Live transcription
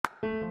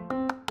Hi,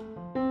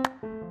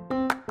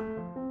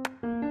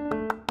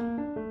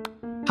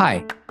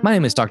 my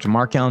name is Dr.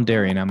 Mark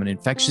Allandari, and I'm an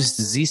infectious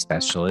disease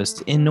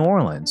specialist in New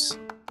Orleans.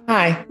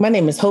 Hi, my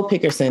name is Hope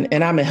Hickerson,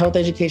 and I'm a health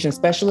education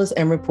specialist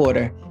and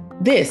reporter.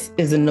 This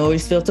is the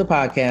Noise Filter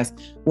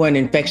Podcast, where an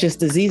infectious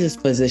diseases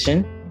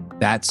physician,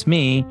 that's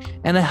me,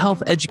 and a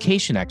health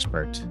education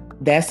expert,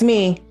 that's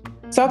me,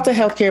 talk to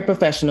healthcare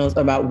professionals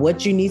about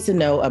what you need to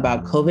know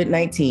about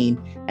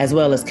COVID-19, as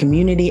well as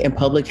community and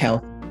public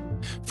health.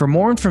 For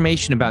more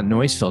information about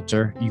Noise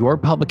Filter, your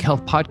public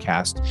health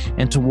podcast,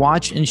 and to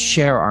watch and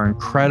share our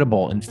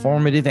incredible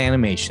informative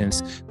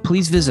animations,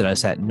 please visit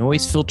us at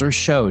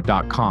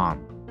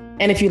noisefiltershow.com.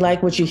 And if you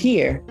like what you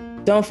hear,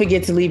 don't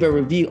forget to leave a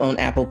review on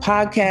Apple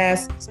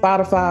Podcasts,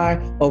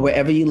 Spotify, or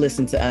wherever you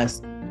listen to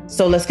us.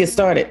 So let's get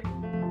started.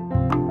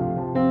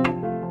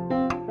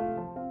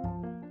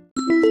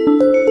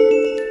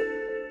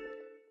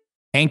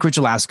 Anchorage,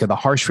 Alaska, the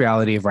harsh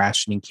reality of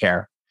rationing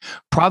care.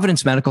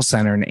 Providence Medical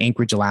Center in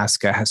Anchorage,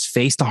 Alaska has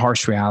faced the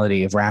harsh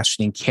reality of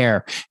rationing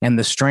care, and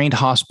the strained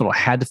hospital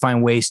had to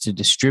find ways to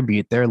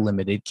distribute their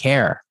limited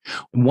care.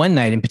 One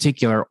night in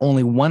particular,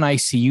 only one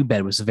ICU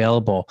bed was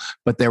available,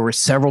 but there were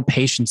several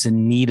patients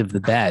in need of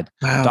the bed.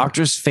 Wow.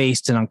 Doctors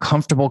faced an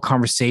uncomfortable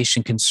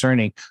conversation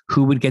concerning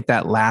who would get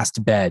that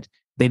last bed.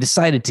 They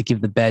decided to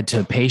give the bed to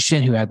a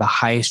patient who had the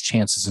highest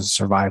chances of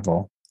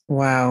survival.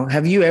 Wow.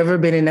 Have you ever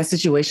been in that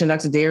situation,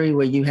 Dr. Derry,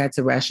 where you had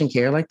to ration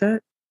care like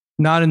that?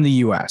 Not in the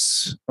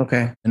US.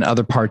 Okay. In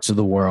other parts of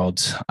the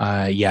world,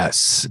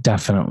 yes,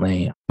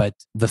 definitely. But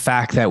the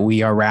fact that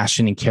we are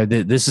rationing care,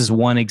 this is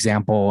one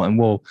example, and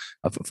we'll,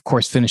 of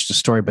course, finish the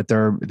story, but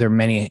there are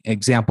many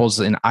examples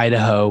in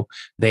Idaho.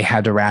 They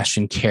had to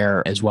ration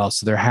care as well.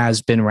 So there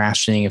has been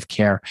rationing of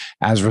care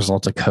as a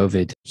result of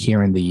COVID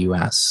here in the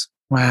US.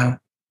 Wow.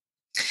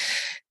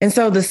 And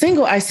so the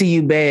single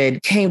ICU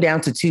bed came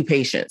down to two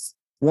patients.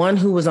 One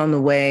who was on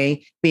the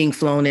way being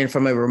flown in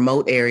from a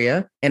remote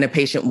area and a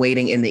patient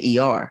waiting in the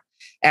ER.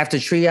 After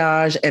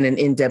triage and an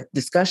in-depth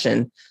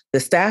discussion,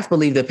 the staff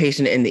believed the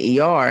patient in the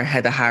ER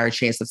had the higher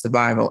chance of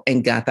survival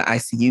and got the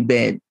ICU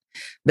bed.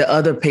 The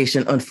other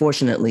patient,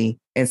 unfortunately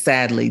and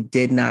sadly,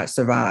 did not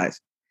survive.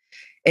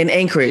 In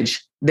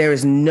Anchorage, there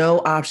is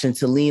no option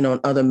to lean on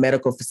other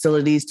medical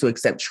facilities to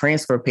accept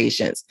transfer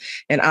patients,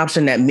 an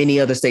option that many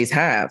other states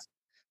have.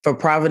 For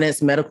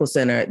Providence Medical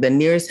Center, the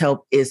nearest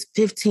help is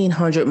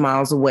 1,500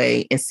 miles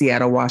away in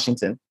Seattle,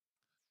 Washington.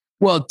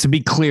 Well, to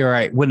be clear,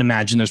 I would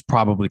imagine there's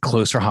probably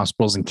closer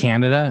hospitals in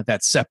Canada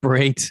that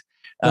separate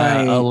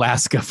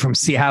Alaska from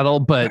Seattle,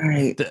 but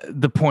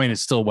the point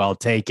is still well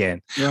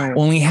taken. Right.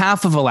 Only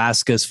half of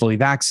Alaska is fully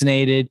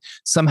vaccinated.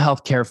 Some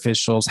healthcare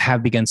officials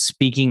have begun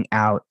speaking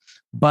out,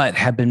 but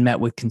have been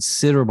met with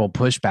considerable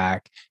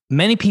pushback.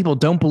 Many people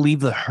don't believe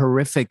the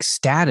horrific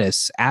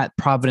status at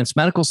Providence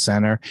Medical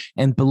Center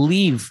and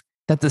believe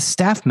that the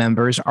staff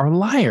members are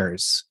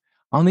liars.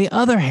 On the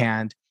other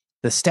hand,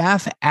 the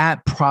staff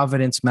at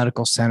Providence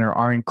Medical Center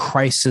are in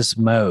crisis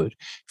mode,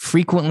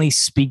 frequently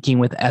speaking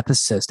with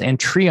ethicists and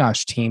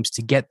triage teams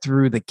to get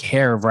through the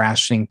care of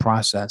rationing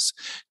process.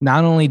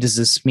 Not only does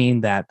this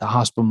mean that the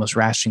hospital must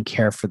ration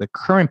care for the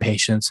current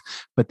patients,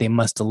 but they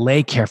must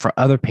delay care for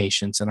other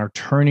patients and are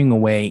turning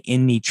away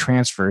in-need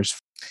transfers.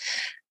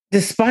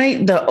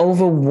 Despite the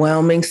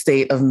overwhelming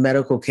state of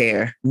medical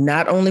care,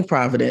 not only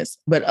Providence,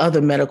 but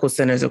other medical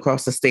centers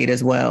across the state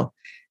as well,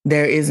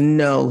 there is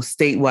no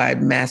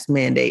statewide mask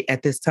mandate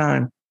at this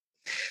time.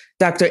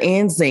 Dr.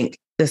 Ann Zink,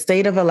 the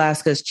state of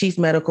Alaska's chief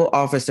medical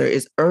officer,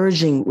 is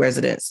urging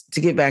residents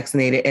to get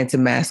vaccinated and to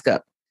mask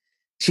up.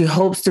 She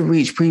hopes to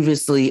reach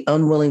previously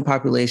unwilling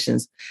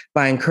populations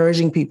by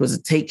encouraging people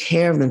to take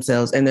care of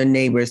themselves and their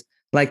neighbors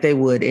like they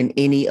would in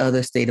any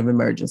other state of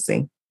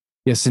emergency.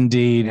 Yes,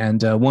 indeed.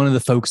 And one of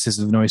the focuses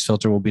of Noise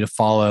Filter will be to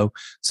follow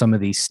some of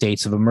these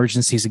states of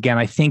emergencies. Again,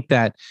 I think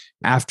that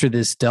after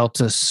this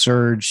Delta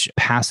surge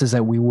passes,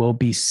 that we will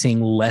be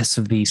seeing less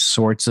of these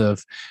sorts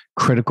of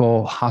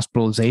critical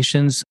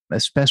hospitalizations,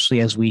 especially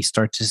as we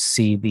start to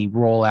see the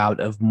rollout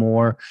of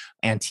more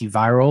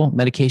antiviral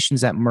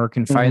medications that Merck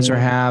and Pfizer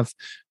have,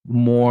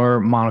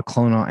 more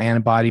monoclonal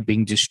antibody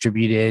being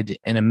distributed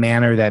in a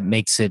manner that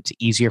makes it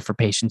easier for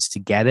patients to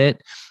get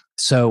it.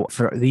 So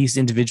for these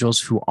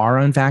individuals who are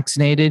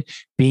unvaccinated,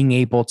 being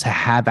able to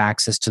have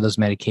access to those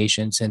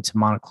medications and to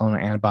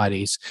monoclonal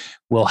antibodies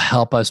will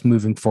help us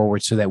moving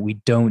forward so that we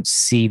don't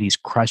see these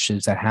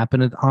crushes that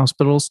happen at the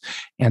hospitals.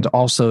 And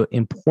also,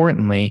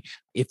 importantly,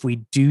 if we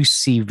do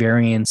see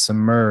variants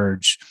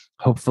emerge,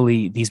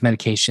 hopefully these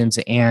medications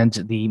and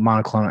the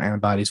monoclonal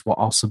antibodies will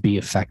also be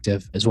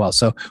effective as well.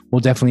 So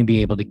we'll definitely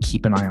be able to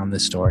keep an eye on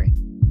this story.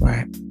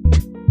 Right.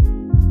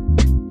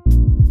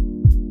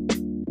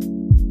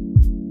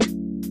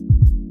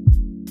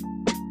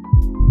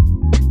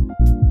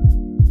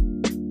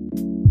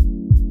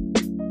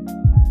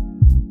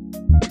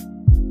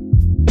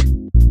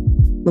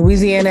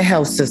 Louisiana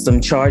health system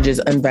charges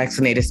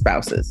unvaccinated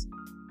spouses.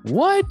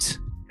 What?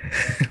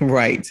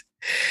 Right.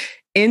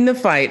 In the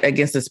fight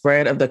against the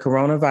spread of the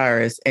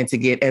coronavirus and to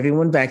get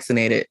everyone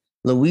vaccinated,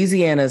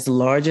 Louisiana's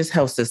largest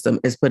health system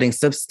is putting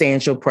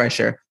substantial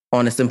pressure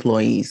on its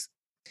employees.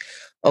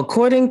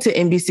 According to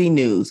NBC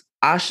News,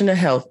 Ochsner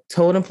Health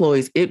told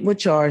employees it would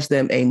charge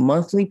them a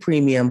monthly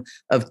premium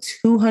of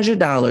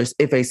 $200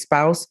 if a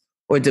spouse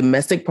or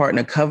domestic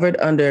partner covered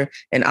under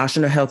an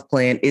Ochsner Health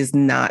plan is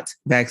not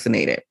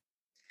vaccinated.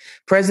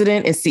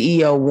 President and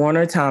CEO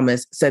Warner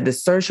Thomas said the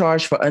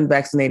surcharge for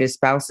unvaccinated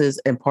spouses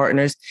and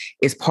partners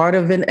is part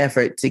of an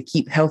effort to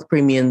keep health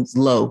premiums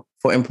low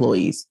for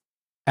employees.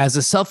 As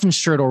a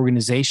self-insured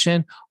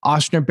organization,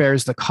 Ochsner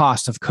bears the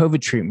cost of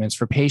COVID treatments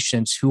for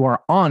patients who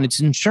are on its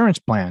insurance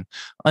plan.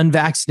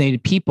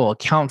 Unvaccinated people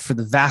account for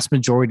the vast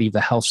majority of the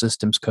health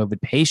system's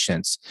COVID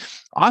patients.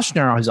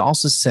 Ochsner has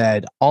also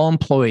said all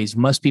employees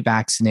must be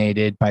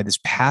vaccinated by this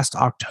past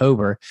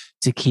October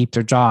to keep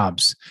their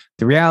jobs.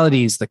 The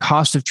reality is the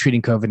cost of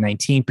treating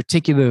COVID-19,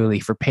 particularly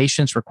for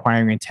patients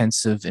requiring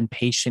intensive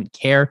inpatient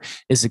care,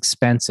 is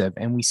expensive.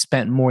 And we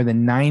spent more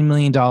than $9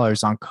 million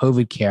on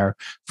COVID care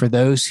for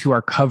those who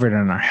are covered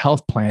in our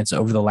health plans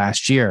over the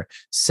last year,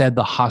 said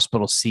the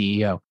hospital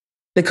CEO.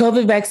 The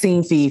COVID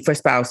vaccine fee for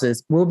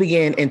spouses will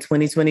begin in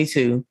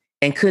 2022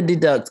 and could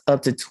deduct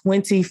up to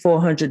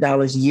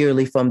 $2,400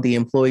 yearly from the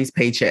employee's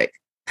paycheck.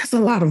 That's a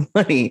lot of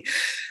money.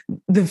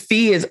 The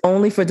fee is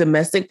only for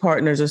domestic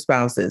partners or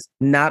spouses,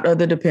 not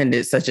other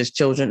dependents, such as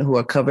children who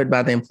are covered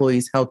by the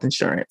employee's health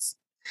insurance.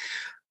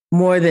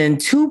 More than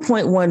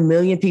 2.1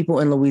 million people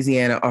in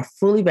Louisiana are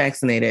fully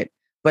vaccinated,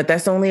 but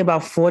that's only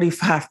about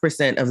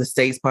 45% of the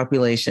state's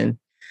population.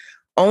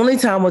 Only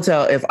time will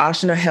tell if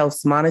Ochsner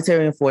Health's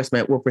monetary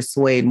enforcement will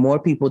persuade more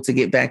people to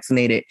get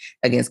vaccinated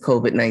against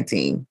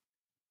COVID-19.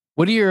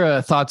 What are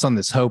your thoughts on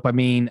this, Hope? I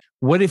mean,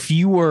 what if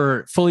you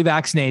were fully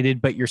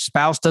vaccinated, but your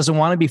spouse doesn't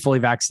want to be fully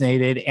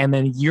vaccinated, and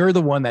then you're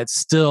the one that's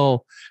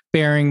still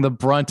bearing the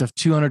brunt of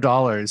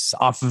 $200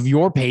 off of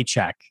your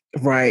paycheck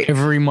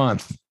every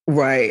month?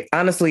 Right.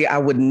 Honestly, I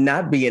would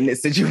not be in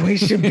this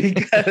situation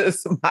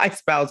because my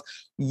spouse,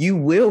 you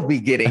will be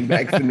getting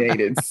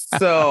vaccinated.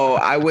 So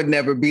I would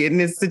never be in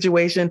this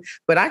situation.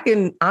 But I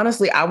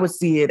would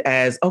see it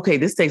as, okay,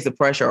 this takes the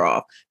pressure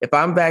off. If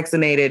I'm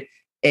vaccinated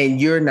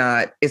and you're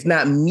not, it's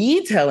not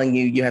me telling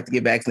you you have to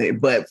get vaccinated,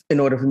 but in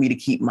order for me to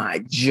keep my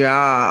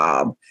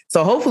job.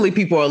 So hopefully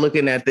people are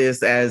looking at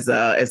this as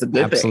a good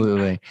thing.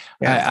 Absolutely.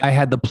 Yeah. I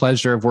had the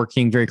pleasure of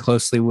working very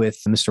closely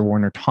with Mr.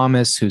 Warner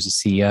Thomas, who's the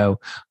CEO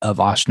of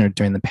Ochsner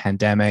during the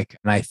pandemic.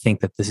 And I think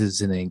that this is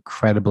an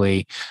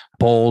incredibly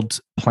bold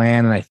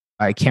plan. And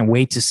I can't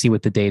wait to see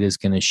what the data is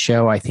going to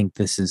show. I think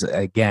this is,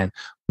 again,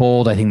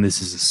 bold. I think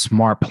this is a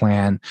smart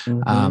plan.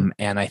 Mm-hmm.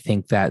 And I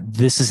think that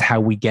this is how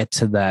we get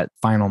to that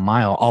final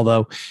mile.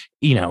 Although,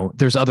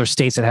 there's other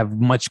states that have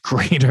much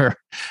greater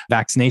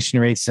vaccination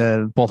rates.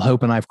 Both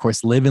Hope and I, of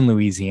course, live in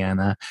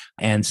Louisiana.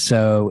 And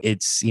so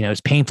it's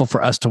painful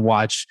for us to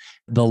watch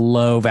the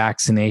low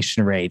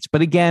vaccination rates.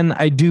 But again,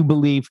 I do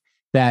believe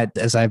that,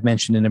 as I've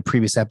mentioned in a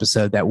previous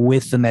episode, that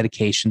with the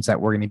medications that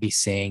we're going to be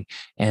seeing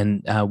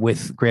and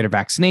with greater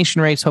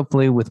vaccination rates,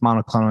 hopefully with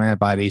monoclonal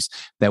antibodies,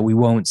 that we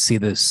won't see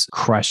this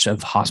crush of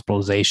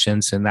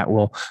hospitalizations, and that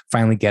will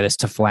finally get us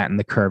to flatten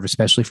the curve,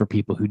 especially for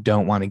people who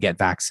don't want to get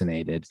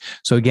vaccinated.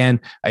 So again,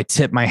 I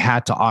tip my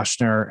hat to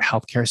Ochsner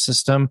Healthcare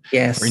System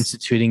for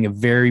instituting a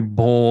very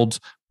bold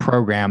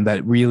program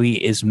that really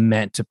is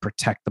meant to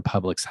protect the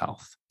public's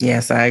health.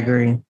 Yes, I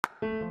agree.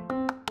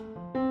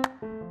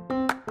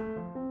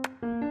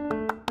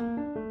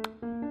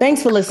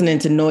 Thanks for listening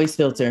to Noise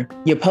Filter,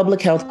 your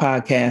public health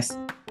podcast.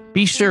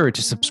 Be sure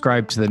to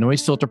subscribe to the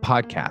Noise Filter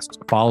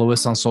podcast, follow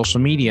us on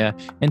social media,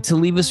 and to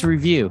leave us a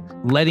review,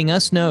 letting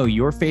us know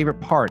your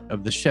favorite part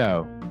of the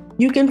show.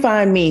 You can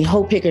find me,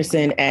 Hope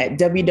Hickerson, at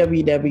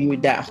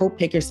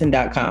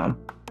www.hopehickerson.com.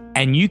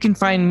 And you can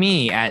find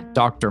me at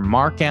Dr.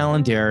 Mark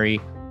Allen Derry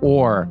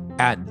or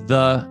at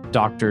the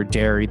Dr.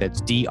 Derry,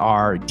 that's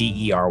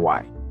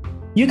DRDERY.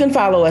 You can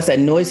follow us at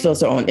Noise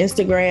Filter on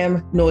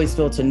Instagram, Noise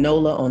Filter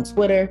NOLA on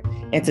Twitter,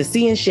 and to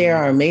see and share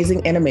our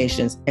amazing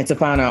animations and to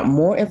find out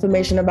more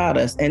information about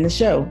us and the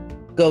show,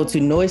 go to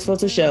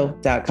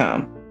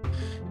noisefiltershow.com.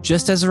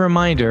 Just as a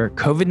reminder,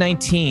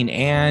 COVID-19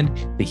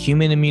 and the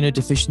human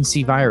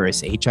immunodeficiency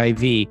virus,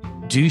 HIV,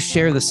 do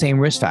share the same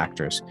risk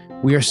factors.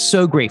 We are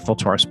so grateful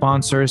to our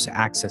sponsors,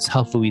 Access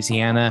Health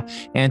Louisiana,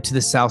 and to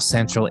the South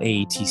Central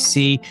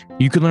AETC.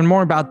 You can learn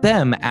more about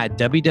them at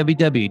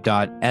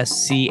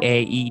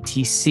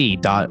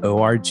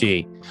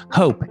www.scaetc.org.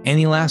 Hope,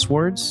 any last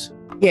words?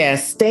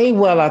 Yes, stay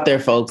well out there,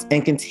 folks,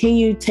 and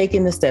continue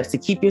taking the steps to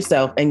keep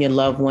yourself and your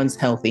loved ones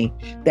healthy.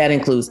 That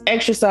includes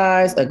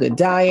exercise, a good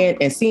diet,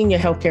 and seeing your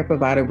healthcare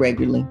provider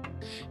regularly.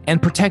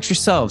 And protect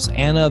yourselves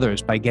and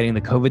others by getting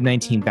the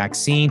COVID-19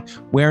 vaccine,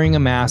 wearing a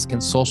mask,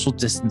 and social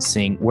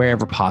distancing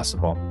wherever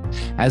possible.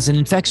 As an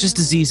infectious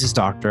diseases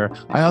doctor,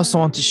 I also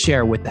want to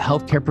share with the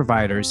healthcare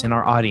providers in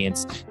our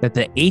audience that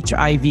the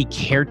HIV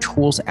Care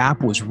Tools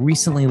app was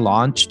recently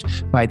launched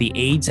by the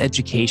AIDS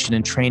Education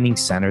and Training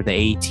Center, the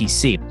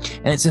AETC.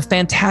 And it's a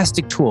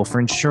fantastic tool for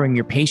ensuring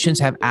your patients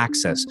have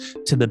access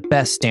to the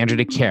best standard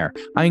of care.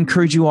 I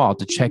encourage you all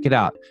to check it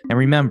out. And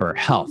remember,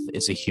 health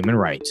is a human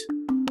right.